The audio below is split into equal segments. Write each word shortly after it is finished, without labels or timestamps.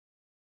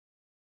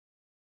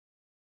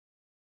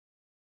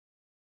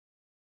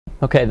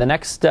Okay, the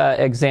next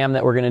exam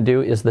that we're going to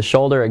do is the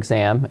shoulder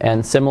exam,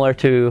 and similar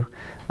to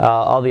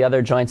all the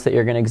other joints that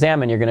you're going to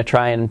examine, you're going to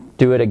try and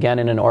do it again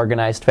in an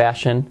organized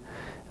fashion,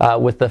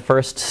 with the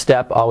first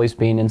step always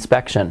being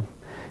inspection.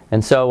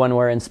 And so when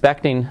we're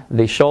inspecting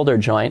the shoulder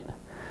joint,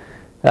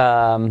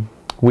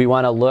 we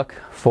want to look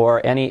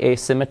for any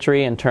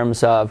asymmetry in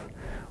terms of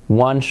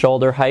one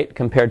shoulder height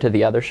compared to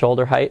the other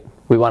shoulder height.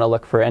 We want to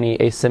look for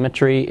any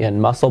asymmetry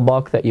in muscle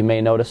bulk that you may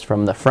notice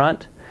from the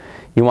front.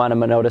 You want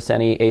to notice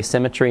any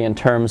asymmetry in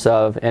terms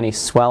of any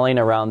swelling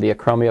around the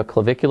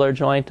acromioclavicular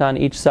joint on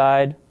each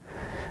side.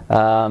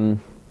 And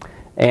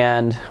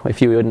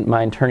if you wouldn't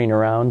mind turning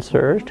around,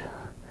 sir.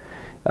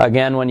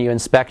 Again, when you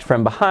inspect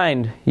from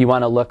behind, you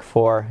want to look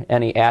for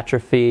any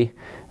atrophy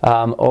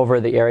over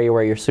the area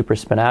where your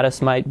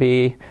supraspinatus might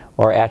be,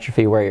 or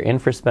atrophy where your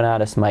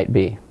infraspinatus might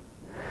be.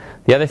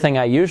 The other thing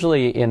I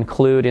usually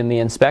include in the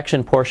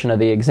inspection portion of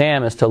the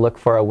exam is to look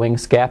for a wing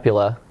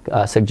scapula,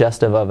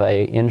 suggestive of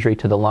an injury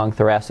to the long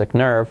thoracic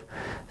nerve,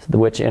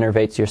 which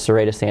innervates your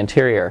serratus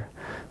anterior.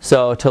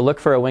 So to look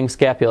for a wing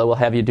scapula, we'll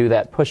have you do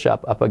that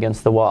push-up up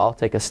against the wall,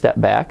 take a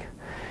step back,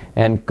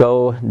 and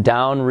go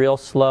down real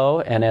slow,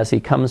 and as he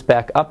comes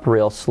back up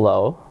real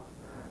slow,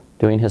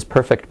 doing his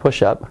perfect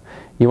push-up,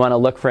 you want to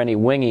look for any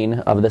winging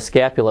of the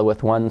scapula,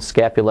 with one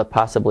scapula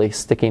possibly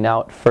sticking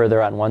out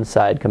further on one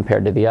side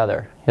compared to the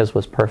other. His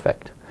was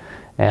perfect.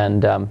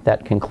 And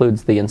that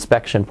concludes the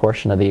inspection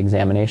portion of the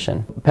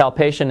examination.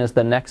 Palpation is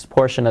the next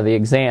portion of the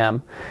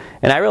exam,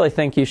 and I really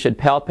think you should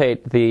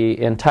palpate the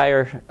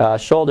entire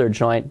shoulder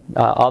joint,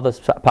 all the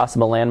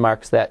possible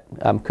landmarks that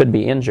could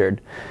be injured.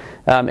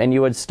 And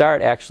you would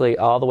start actually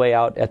all the way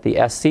out at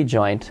the SC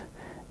joint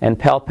and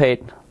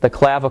palpate the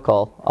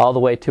clavicle all the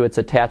way to its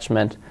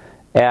attachment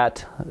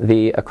at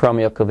the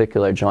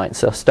acromioclavicular joint.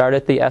 So start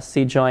at the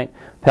SC joint,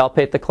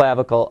 palpate the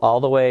clavicle all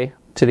the way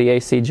to the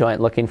AC joint,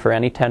 looking for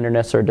any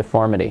tenderness or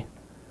deformity.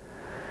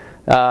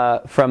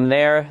 From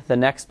there, the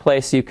next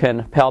place you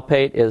can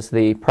palpate is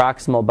the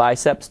proximal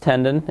biceps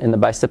tendon in the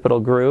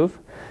bicipital groove.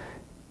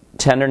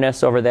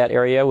 Tenderness over that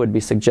area would be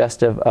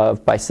suggestive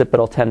of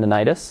bicipital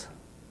tendinitis.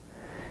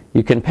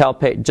 You can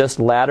palpate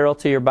just lateral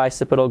to your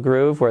bicipital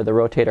groove where the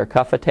rotator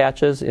cuff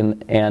attaches, and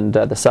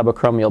the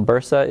subacromial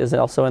bursa is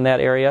also in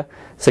that area,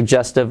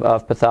 suggestive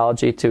of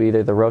pathology to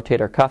either the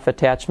rotator cuff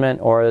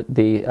attachment or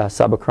the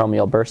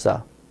subacromial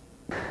bursa.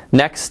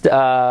 Next,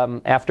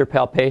 after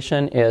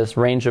palpation, is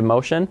range of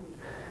motion.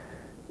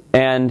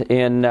 And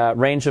in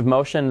range of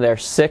motion, there are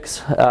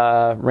 6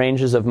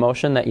 ranges of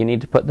motion that you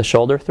need to put the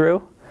shoulder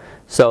through.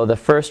 So the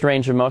first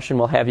range of motion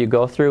we'll have you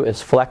go through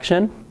is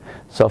flexion.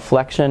 So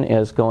flexion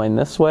is going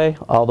this way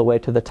all the way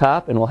to the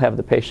top, and we'll have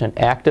the patient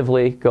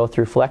actively go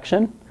through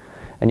flexion.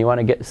 And you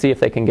want to see if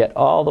they can get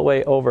all the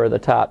way over the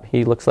top.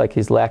 He looks like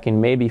he's lacking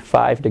maybe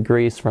 5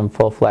 degrees from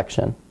full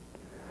flexion.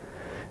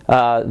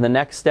 The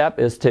next step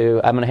is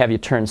I'm going to have you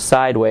turn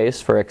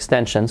sideways for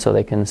extension so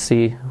they can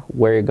see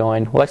where you're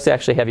going. Well, let's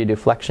actually have you do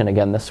flexion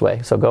again this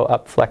way. So go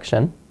up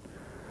flexion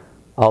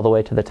all the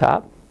way to the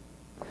top.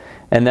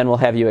 And then we'll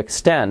have you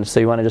extend. So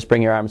you want to just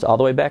bring your arms all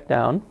the way back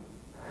down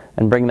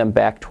and bring them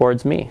back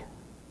towards me.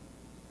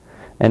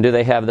 And do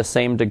they have the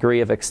same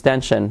degree of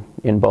extension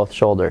in both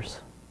shoulders?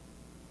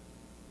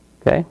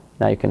 Okay,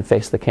 now you can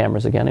face the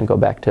cameras again and go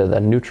back to the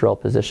neutral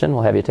position.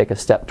 We'll have you take a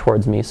step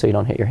towards me so you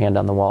don't hit your hand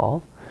on the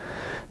wall.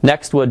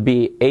 Next would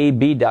be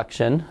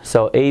abduction.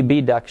 So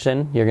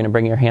abduction, you're going to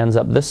bring your hands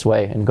up this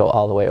way and go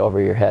all the way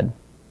over your head.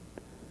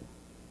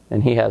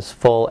 And he has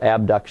full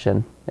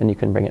abduction, and you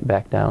can bring it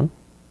back down.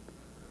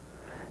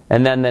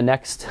 And then the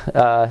next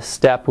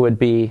step would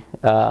be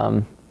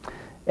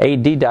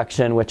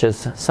adduction, which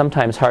is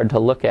sometimes hard to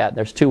look at.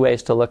 There's 2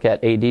 ways to look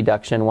at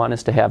adduction. One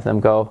is to have them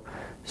go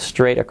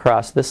straight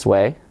across this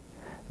way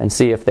and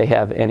see if they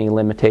have any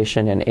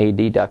limitation in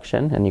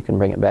adduction, and you can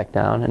bring it back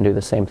down and do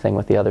the same thing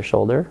with the other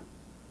shoulder.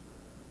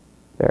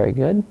 Very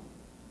good.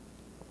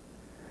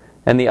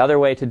 And the other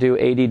way to do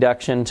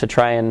adduction to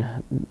try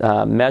and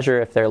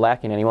measure if they're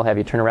lacking any, we'll have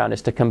you turn around,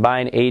 is to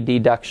combine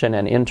adduction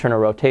and internal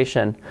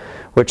rotation,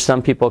 which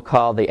some people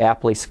call the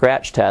Apley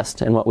scratch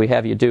test. And what we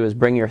have you do is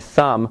bring your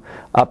thumb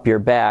up your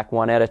back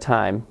one at a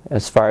time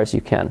as far as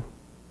you can.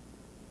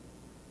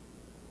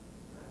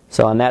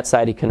 So on that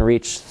side he can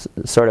reach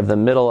sort of the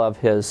middle of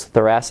his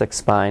thoracic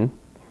spine.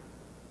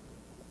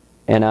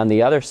 And on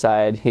the other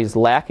side he's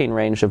lacking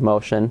range of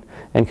motion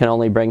and can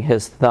only bring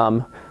his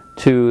thumb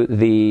to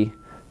the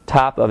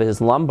top of his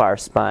lumbar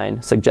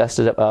spine,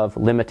 suggestive of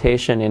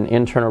limitation in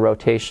internal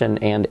rotation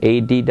and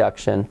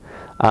adduction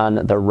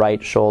on the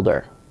right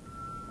shoulder.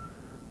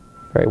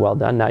 Very well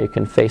done. Now you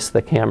can face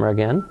the camera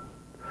again.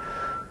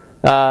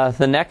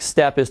 The next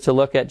step is to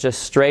look at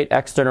just straight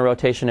external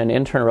rotation and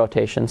internal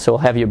rotation. So we'll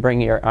have you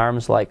bring your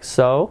arms like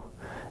so,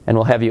 and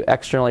we'll have you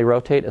externally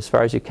rotate as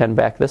far as you can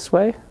back this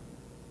way.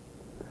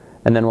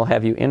 And then we'll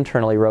have you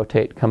internally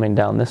rotate coming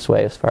down this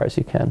way as far as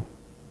you can.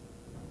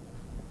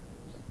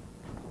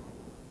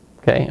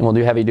 Okay, and we'll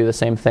have you do the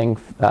same thing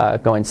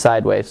going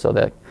sideways so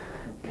the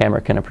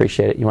camera can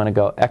appreciate it. You want to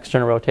go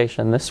external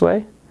rotation this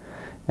way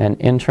and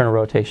internal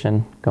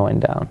rotation going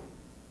down.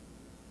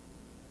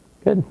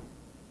 Good.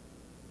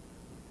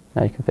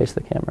 Now you can face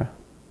the camera.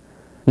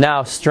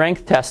 Now,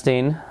 strength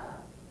testing.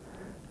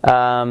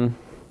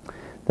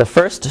 The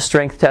first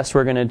strength test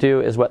we're going to do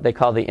is what they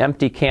call the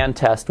empty can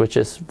test, which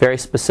is very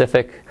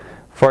specific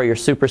for your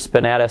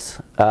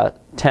supraspinatus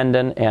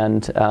tendon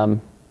and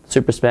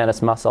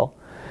supraspinatus muscle.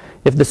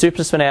 If the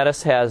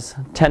supraspinatus has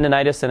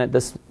tendinitis in it,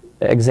 this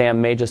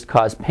exam may just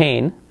cause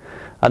pain.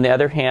 On the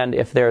other hand,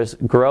 if there's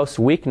gross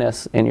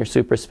weakness in your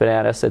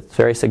supraspinatus, it's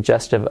very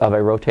suggestive of a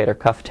rotator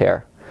cuff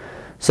tear.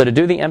 So to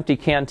do the empty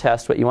can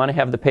test, what you want to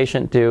have the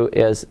patient do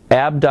is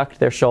abduct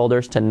their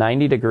shoulders to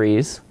 90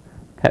 degrees.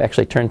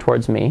 Actually turn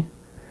towards me.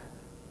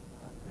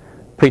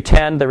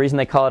 Pretend, the reason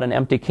they call it an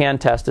empty can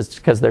test is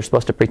because they're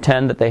supposed to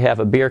pretend that they have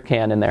a beer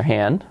can in their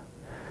hand.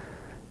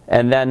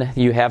 And then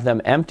you have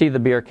them empty the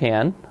beer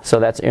can, so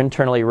that's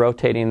internally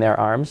rotating their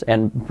arms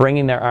and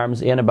bringing their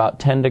arms in about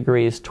 10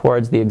 degrees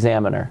towards the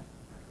examiner.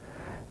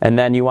 And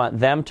then you want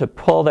them to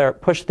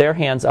push their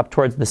hands up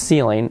towards the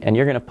ceiling, and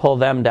you're going to pull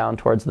them down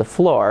towards the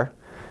floor,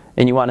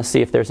 and you want to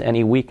see if there's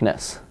any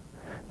weakness.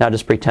 Now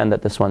just pretend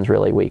that this one's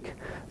really weak.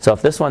 So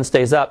if this one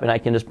stays up and I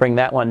can just bring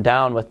that one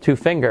down with 2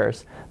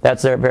 fingers,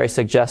 that's very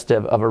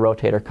suggestive of a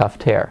rotator cuff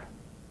tear.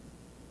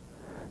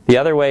 The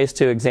other ways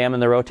to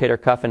examine the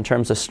rotator cuff in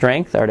terms of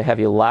strength are to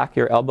have you lock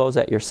your elbows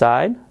at your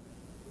side.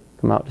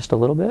 Come out just a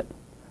little bit.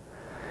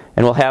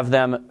 And we'll have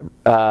them,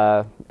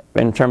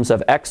 in terms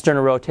of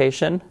external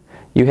rotation,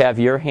 you have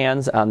your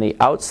hands on the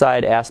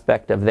outside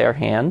aspect of their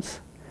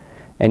hands,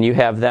 and you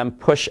have them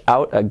push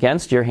out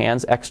against your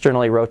hands,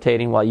 externally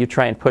rotating, while you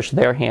try and push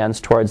their hands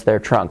towards their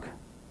trunk.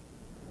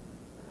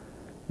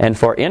 And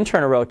for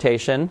internal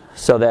rotation,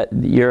 so that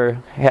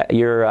you're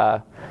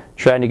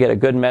trying to get a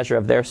good measure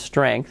of their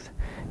strength,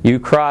 you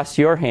cross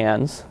your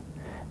hands,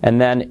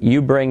 and then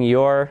you bring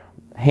your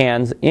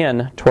hands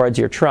in towards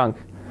your trunk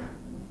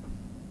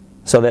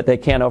so that they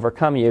can't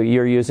overcome you.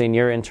 You're using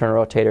your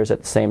internal rotators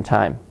at the same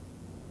time.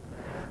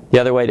 The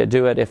other way to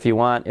do it, if you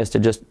want, is to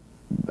just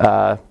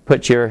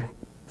put your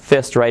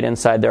fist right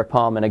inside their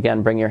palm and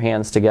again bring your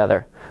hands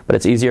together. But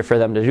it's easier for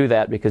them to do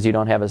that because you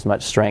don't have as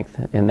much strength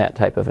in that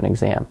type of an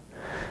exam.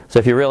 So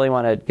if you really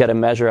want to get a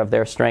measure of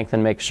their strength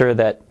and make sure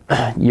that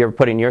you're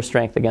putting your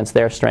strength against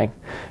their strength,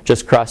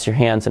 just cross your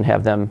hands and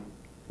have them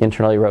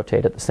internally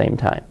rotate at the same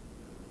time.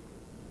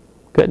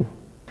 Good.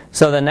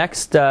 So the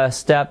next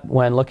step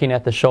when looking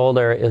at the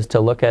shoulder is to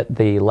look at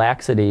the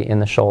laxity in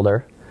the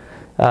shoulder.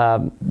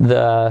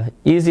 The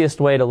easiest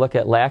way to look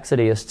at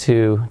laxity is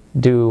to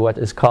do what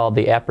is called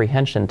the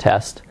apprehension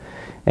test.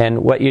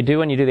 And what you do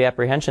when you do the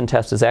apprehension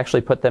test is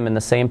actually put them in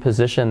the same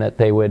position that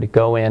they would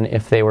go in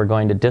if they were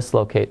going to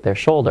dislocate their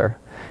shoulder.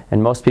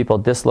 And most people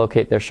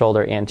dislocate their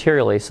shoulder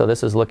anteriorly, so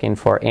this is looking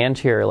for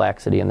anterior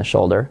laxity in the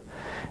shoulder.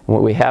 And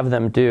what we have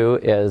them do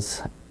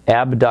is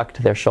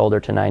abduct their shoulder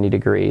to 90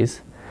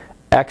 degrees,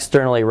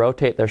 externally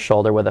rotate their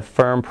shoulder with a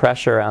firm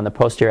pressure on the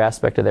posterior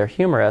aspect of their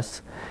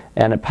humerus,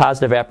 and a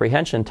positive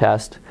apprehension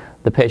test,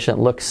 the patient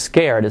looks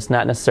scared. It's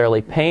not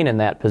necessarily pain in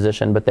that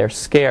position, but they're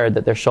scared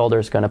that their shoulder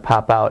is going to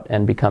pop out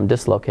and become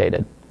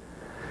dislocated.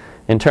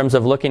 In terms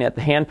of looking at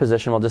the hand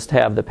position, we'll just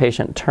have the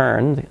patient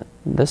turn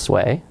this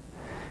way,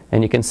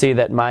 and you can see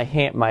that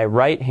my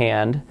right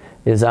hand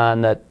is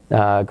on the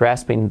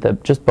grasping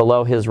just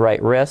below his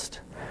right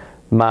wrist.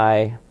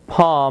 My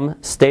palm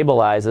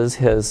stabilizes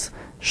his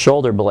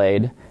shoulder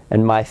blade,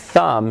 and my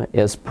thumb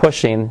is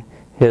pushing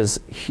his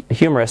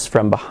humerus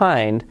from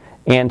behind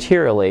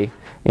anteriorly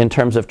in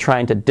terms of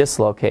trying to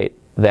dislocate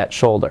that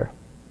shoulder.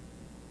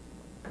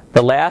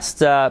 The last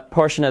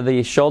portion of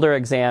the shoulder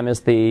exam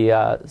is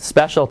the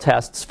special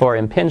tests for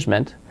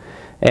impingement.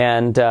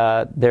 And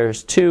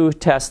there's 2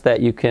 tests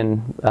that you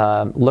can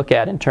look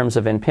at in terms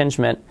of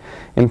impingement.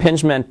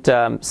 Impingement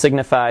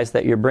signifies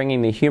that you're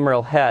bringing the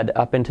humeral head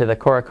up into the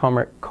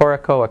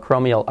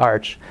coracoacromial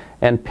arch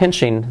and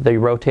pinching the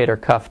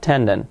rotator cuff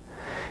tendon.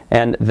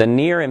 And the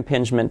near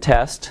impingement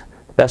test,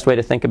 the best way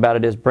to think about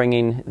it is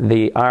bringing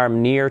the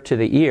arm near to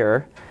the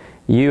ear.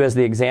 You as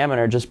the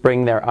examiner just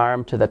bring their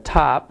arm to the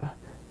top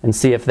and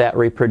see if that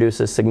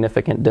reproduces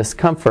significant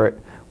discomfort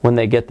when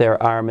they get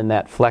their arm in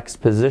that flexed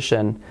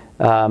position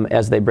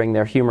as they bring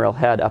their humeral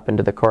head up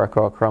into the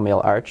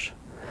coracoacromial arch.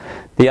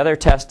 The other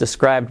test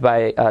described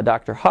by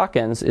Dr.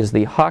 Hawkins is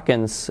the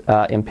Hawkins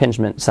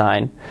impingement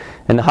sign.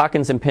 In the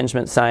Hawkins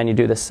impingement sign, you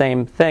do the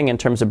same thing in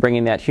terms of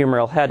bringing that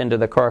humeral head into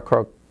the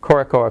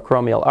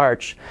coracoacromial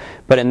arch,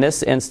 but in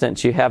this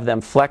instance you have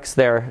them flex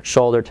their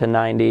shoulder to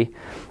 90,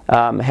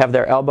 have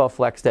their elbow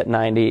flexed at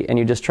 90, and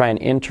you just try and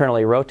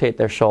internally rotate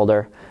their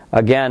shoulder,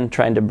 again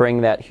trying to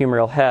bring that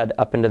humeral head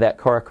up into that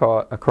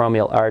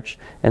coracoacromial arch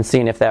and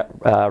seeing if that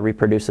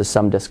reproduces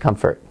some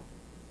discomfort.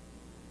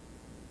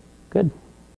 Good.